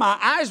it, man, my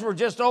eyes were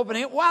just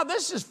opening. Wow,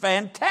 this is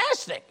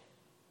fantastic.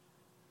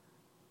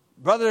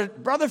 Brother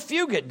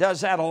Fugit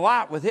does that a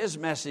lot with his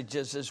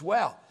messages as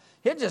well.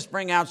 He'll just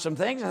bring out some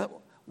things.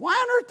 Why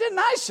on earth didn't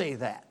I see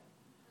that?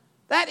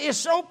 That is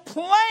so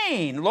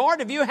plain. Lord,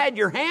 have you had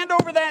your hand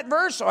over that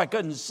verse so I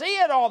couldn't see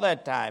it all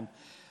that time?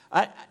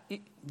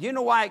 You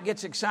know why it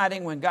gets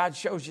exciting when God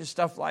shows you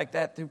stuff like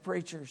that through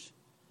preachers?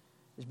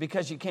 It's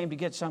because you came to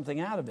get something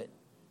out of it.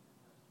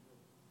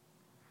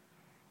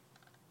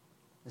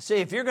 See,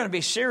 if you're going to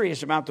be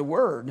serious about the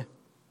Word,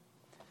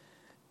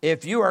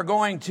 if you are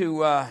going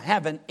to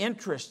have an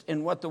interest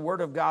in what the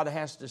Word of God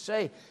has to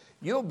say,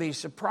 you'll be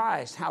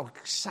surprised how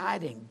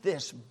exciting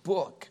this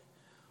book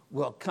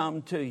will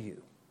come to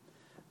you.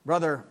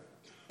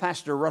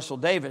 Pastor Russell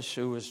Davis,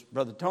 who was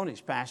Brother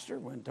Tony's pastor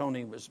when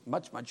Tony was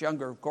much, much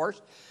younger, of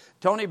course,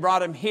 Tony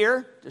brought him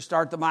here to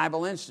start the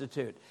Bible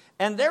Institute.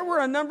 And there were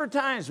a number of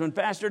times when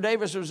Pastor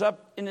Davis was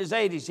up in his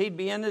 80s, he'd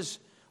be in his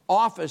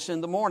office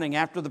in the morning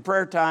after the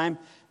prayer time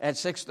at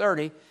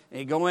 6:30, and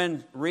he'd go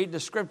in, read the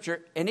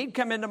scripture, and he'd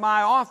come into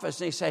my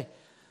office and he'd say,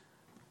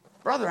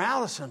 Brother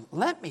Allison,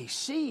 let me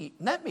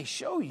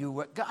show you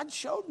what God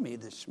showed me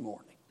this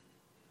morning.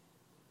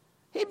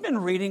 He'd been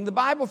reading the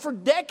Bible for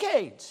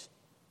decades,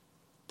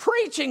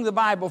 preaching the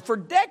Bible for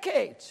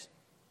decades.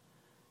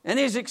 And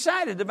he's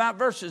excited about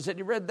verses that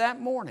he read that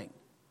morning.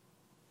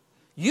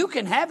 You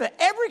can have it.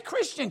 Every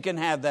Christian can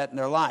have that in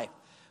their life.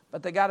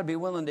 But they got to be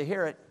willing to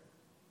hear it.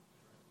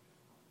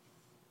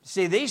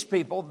 See, these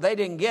people, they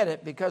didn't get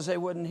it because they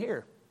wouldn't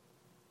hear.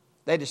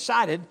 They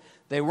decided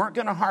they weren't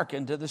going to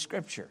hearken to the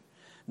Scripture.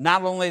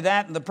 Not only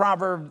that, in the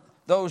proverb,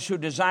 those who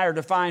desire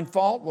to find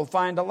fault will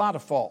find a lot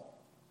of fault.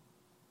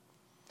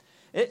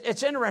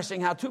 It's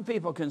interesting how two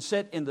people can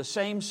sit in the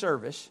same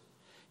service,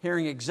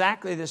 hearing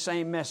exactly the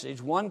same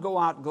message. One go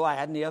out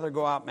glad and the other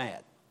go out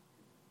mad.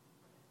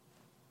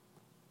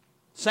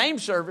 Same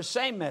service,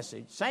 same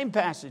message, same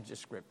passage of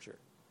Scripture.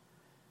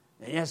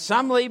 And yet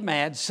some leave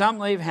mad, some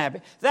leave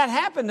happy. That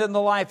happened in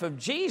the life of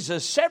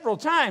Jesus several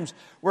times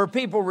where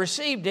people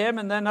received him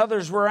and then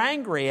others were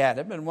angry at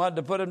him and wanted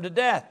to put him to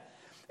death.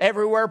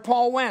 Everywhere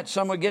Paul went,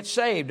 some would get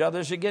saved,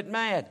 others would get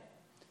mad.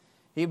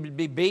 He would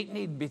be beaten,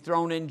 he'd be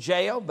thrown in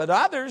jail, but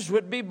others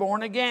would be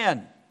born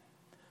again.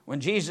 When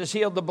Jesus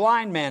healed the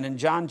blind man in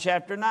John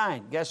chapter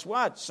 9, guess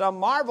what? Some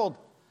marveled,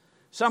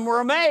 some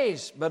were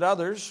amazed, but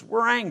others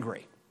were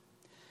angry.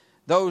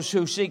 Those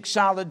who seek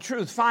solid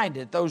truth find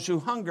it. Those who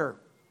hunger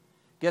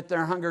get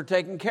their hunger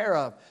taken care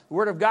of. The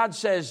Word of God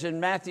says in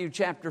Matthew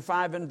chapter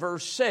 5 and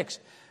verse 6,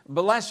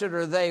 Blessed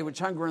are they which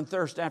hunger and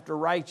thirst after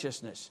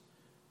righteousness,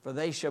 for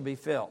they shall be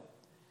filled.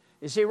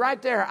 You see,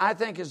 right there, I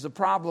think is the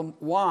problem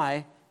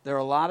why there are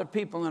a lot of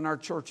people in our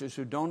churches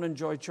who don't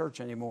enjoy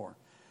church anymore.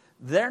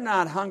 They're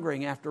not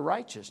hungering after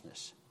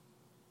righteousness.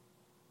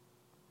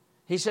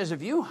 He says,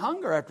 if you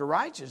hunger after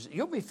righteousness,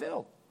 you'll be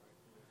filled.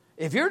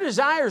 If your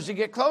desire is to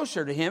get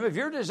closer to him, if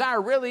your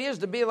desire really is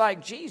to be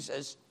like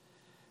Jesus,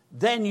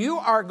 then you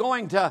are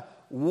going to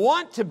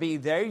want to be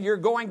there. You're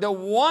going to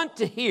want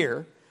to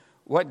hear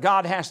what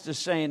God has to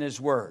say in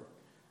his word.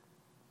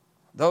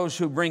 Those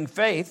who bring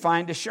faith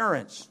find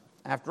assurance.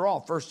 After all,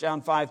 1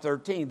 John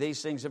 5:13,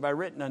 these things have I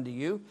written unto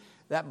you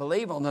that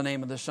believe on the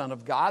name of the Son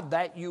of God,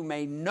 that you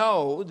may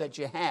know that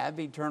you have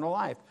eternal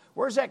life.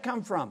 Where does that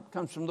come from? It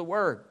comes from the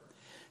Word.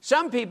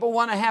 Some people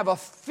want to have a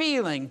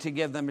feeling to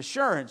give them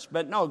assurance,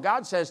 but no,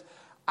 God says,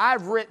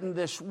 I've written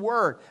this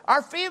Word.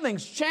 Our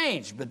feelings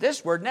change, but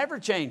this Word never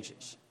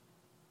changes.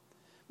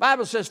 The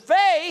Bible says,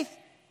 faith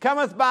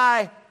cometh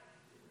by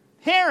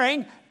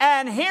hearing,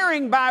 and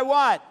hearing by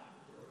what?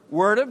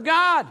 Word of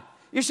God.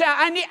 You say,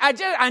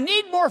 I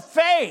need more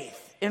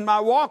faith in my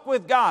walk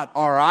with God.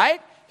 All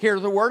right, hear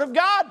the Word of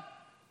God.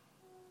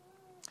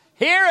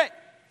 Hear it.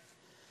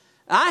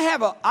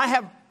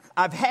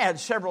 I've had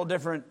several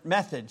different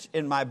methods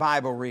in my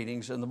Bible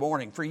readings in the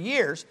morning. For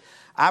years,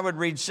 I would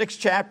read 6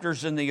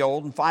 chapters in the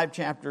Old and 5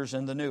 chapters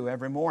in the New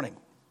every morning.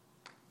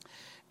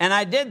 And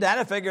I did that.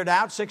 I figured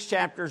out 6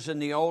 chapters in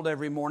the Old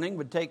every morning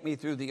would take me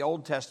through the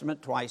Old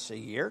Testament twice a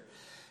year.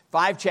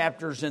 5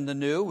 chapters in the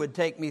New would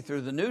take me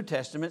through the New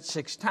Testament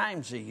 6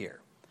 times a year.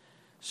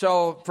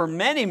 So for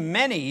many,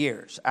 many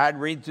years, I'd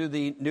read through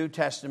the New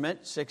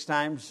Testament 6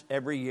 times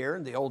every year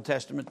and the Old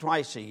Testament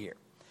twice a year.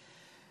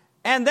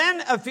 And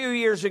then a few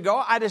years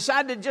ago, I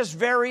decided to just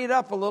vary it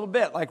up a little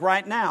bit. Like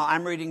right now,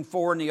 I'm reading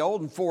 4 in the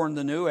Old and 4 in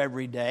the New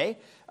every day.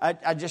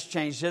 I just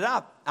changed it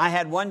up. I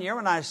had one year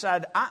when I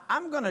decided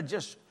I'm going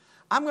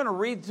to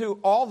read through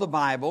all the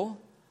Bible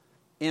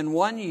in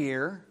 1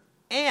 year.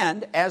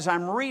 And as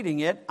I'm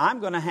reading it,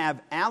 I'm going to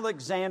have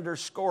Alexander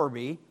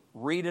Scourby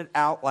read it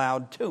out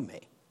loud to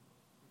me.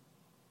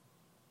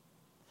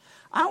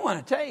 I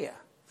want to tell you,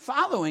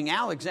 following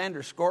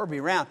Alexander Scourby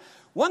around,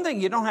 one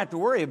thing you don't have to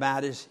worry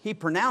about is he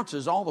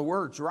pronounces all the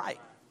words right.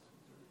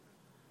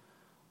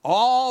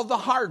 All the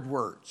hard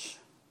words.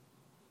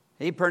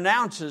 He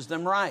pronounces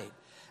them right.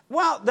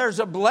 Well, there's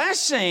a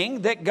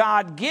blessing that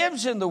God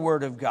gives in the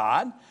Word of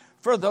God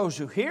for those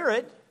who hear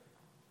it.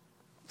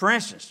 For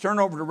instance, turn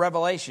over to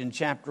Revelation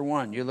chapter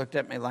 1. You looked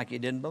at me like you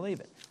didn't believe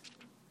it.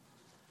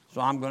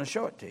 So I'm going to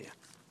show it to you.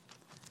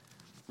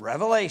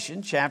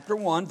 Revelation chapter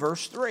 1,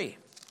 verse 3.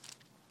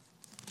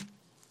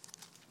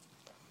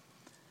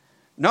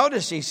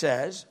 Notice he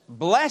says,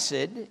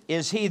 Blessed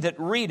is he that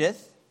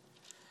readeth,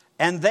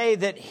 and they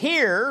that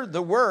hear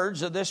the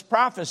words of this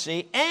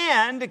prophecy,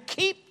 and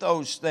keep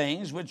those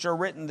things which are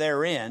written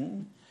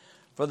therein,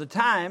 for the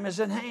time is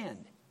at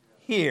hand.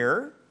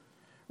 Hear,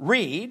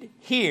 read,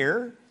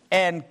 hear,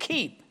 and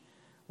keep.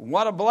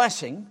 What a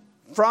blessing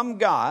from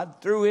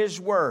God through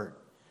his word.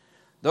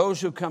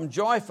 Those who come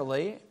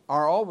joyfully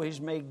are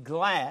always made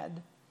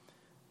glad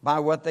by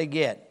what they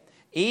get.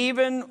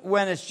 Even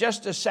when it's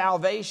just a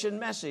salvation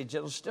message,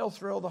 it'll still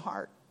thrill the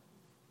heart.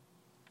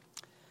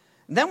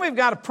 And then we've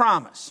got a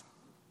promise.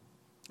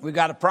 We've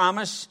got a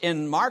promise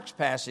in Mark's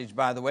passage,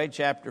 by the way,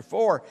 chapter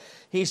 4.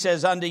 He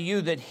says, unto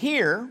you that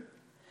hear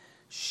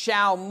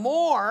shall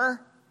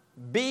more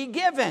be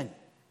given.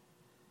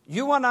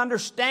 You want to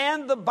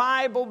understand the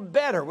Bible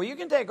better. Well, you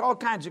can take all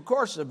kinds of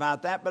courses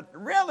about that, but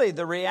really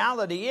the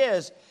reality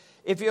is,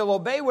 if you'll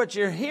obey what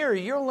you hear,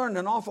 you'll learn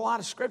an awful lot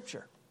of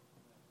Scripture.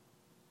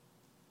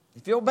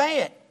 If you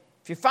obey it,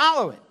 if you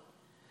follow it.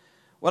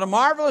 What a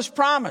marvelous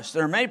promise.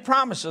 There are many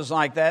promises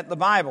like that in the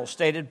Bible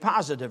stated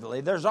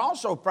positively. There's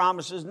also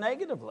promises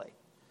negatively.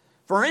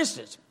 For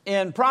instance,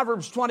 in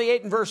Proverbs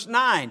 28 and verse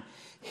 9,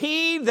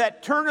 he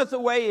that turneth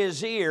away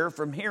his ear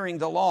from hearing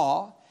the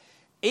law,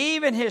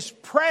 even his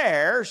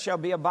prayer shall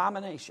be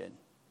abomination.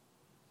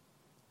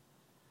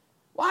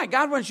 Why?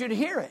 God wants you to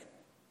hear it.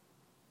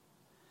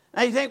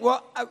 Now you think,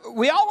 well,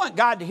 we all want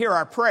God to hear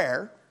our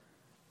prayer.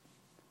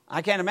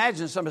 I can't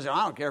imagine somebody saying,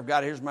 I don't care if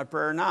God hears my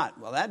prayer or not.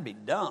 Well, that'd be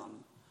dumb.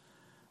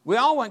 We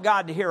all want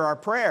God to hear our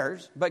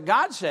prayers, but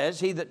God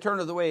says, he that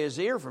turneth away his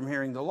ear from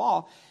hearing the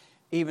law,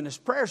 even his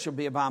prayer shall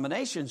be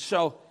abomination.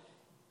 So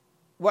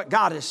what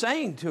God is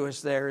saying to us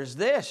there is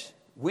this: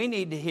 we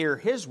need to hear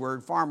his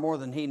word far more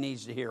than he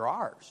needs to hear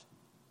ours.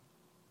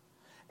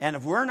 And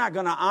if we're not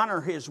going to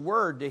honor his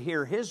word to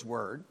hear his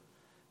word,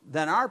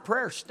 then our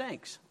prayer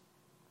stinks.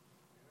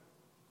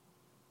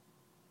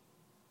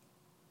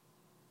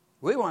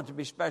 We want to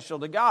be special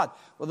to God.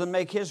 Well, then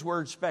make his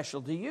word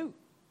special to you.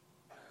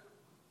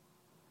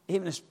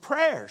 Even his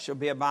prayer shall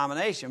be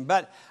abomination.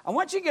 But I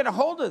want you to get a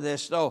hold of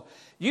this, though.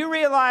 You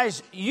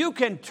realize you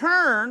can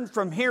turn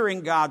from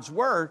hearing God's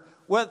word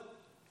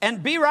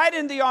and be right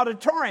in the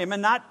auditorium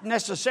and not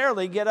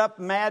necessarily get up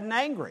mad and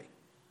angry.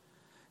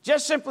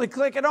 Just simply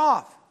click it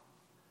off.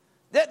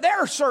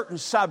 There are certain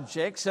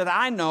subjects that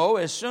I know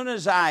as soon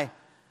as I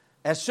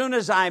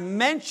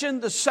mention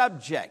the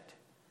subject,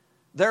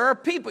 there are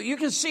people, you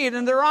can see it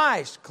in their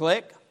eyes.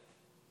 Click.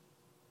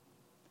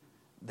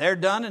 They're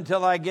done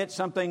until I get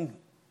something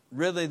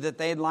really that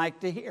they'd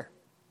like to hear.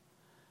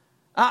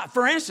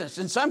 For instance,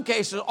 in some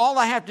cases, all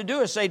I have to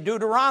do is say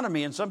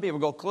Deuteronomy, and some people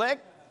go,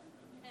 click.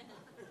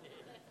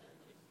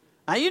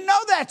 Now, you know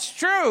that's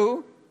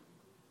true,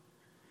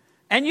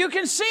 and you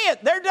can see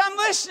it. They're done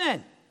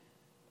listening.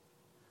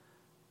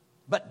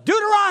 But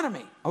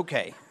Deuteronomy,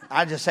 okay,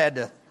 I just had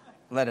to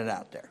let it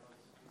out there.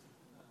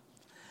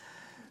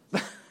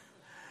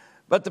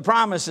 But the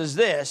promise is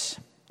this: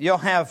 you'll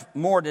have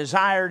more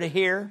desire to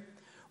hear,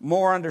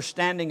 more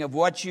understanding of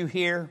what you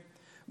hear,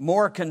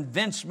 more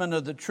convincement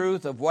of the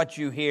truth of what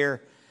you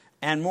hear,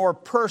 and more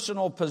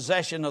personal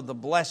possession of the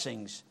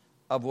blessings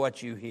of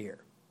what you hear.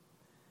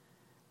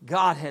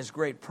 God has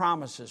great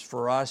promises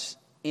for us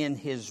in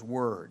his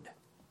word.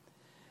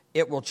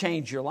 It will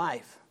change your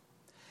life.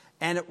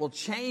 And it will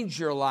change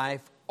your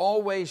life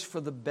always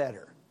for the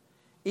better.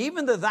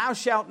 Even the thou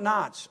shalt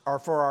nots are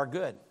for our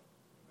good.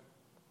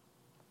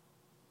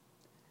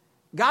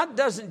 God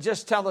doesn't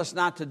just tell us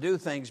not to do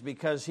things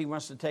because he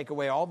wants to take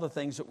away all the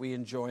things that we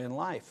enjoy in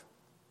life.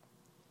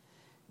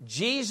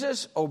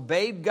 Jesus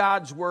obeyed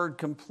God's word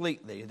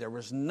completely. There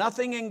was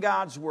nothing in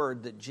God's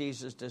word that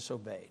Jesus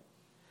disobeyed.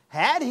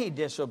 Had he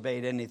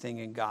disobeyed anything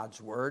in God's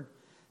word,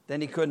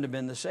 then he couldn't have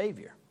been the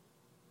Savior.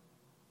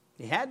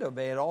 He had to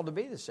obey it all to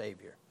be the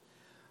Savior.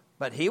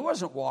 But he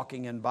wasn't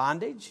walking in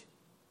bondage.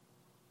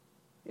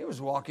 He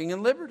was walking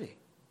in liberty.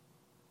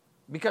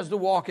 Because to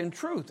walk in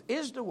truth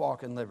is to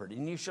walk in liberty.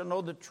 And you shall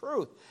know the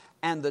truth,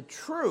 and the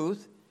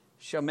truth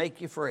shall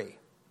make you free.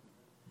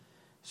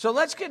 So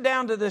let's get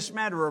down to this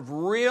matter of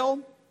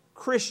real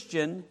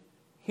Christian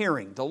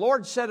hearing. The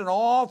Lord said an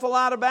awful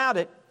lot about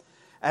it.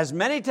 As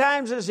many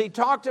times as he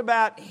talked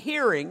about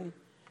hearing,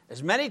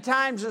 as many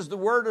times as the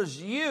word is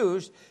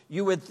used,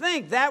 you would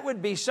think that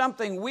would be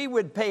something we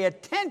would pay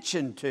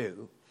attention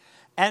to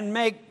and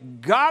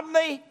make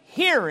godly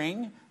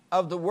hearing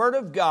of the Word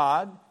of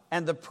God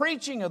and the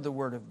preaching of the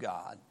Word of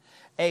God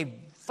a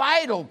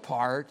vital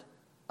part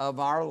of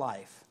our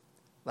life.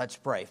 Let's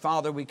pray.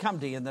 Father, we come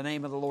to you in the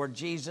name of the Lord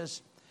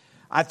Jesus.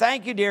 I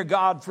thank you, dear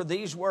God, for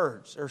these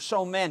words. There are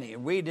so many.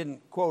 We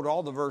didn't quote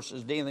all the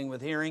verses dealing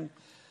with hearing,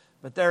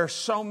 but there are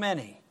so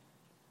many.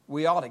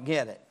 We ought to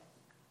get it.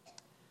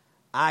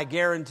 I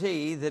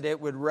guarantee that it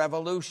would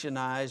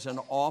revolutionize an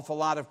awful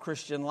lot of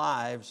Christian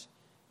lives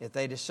if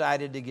they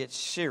decided to get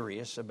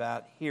serious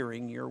about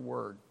hearing your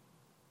word.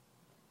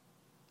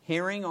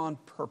 Hearing on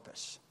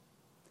purpose.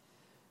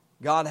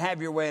 God, have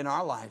your way in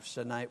our lives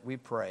tonight, we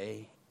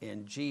pray,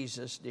 in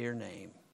Jesus' dear name.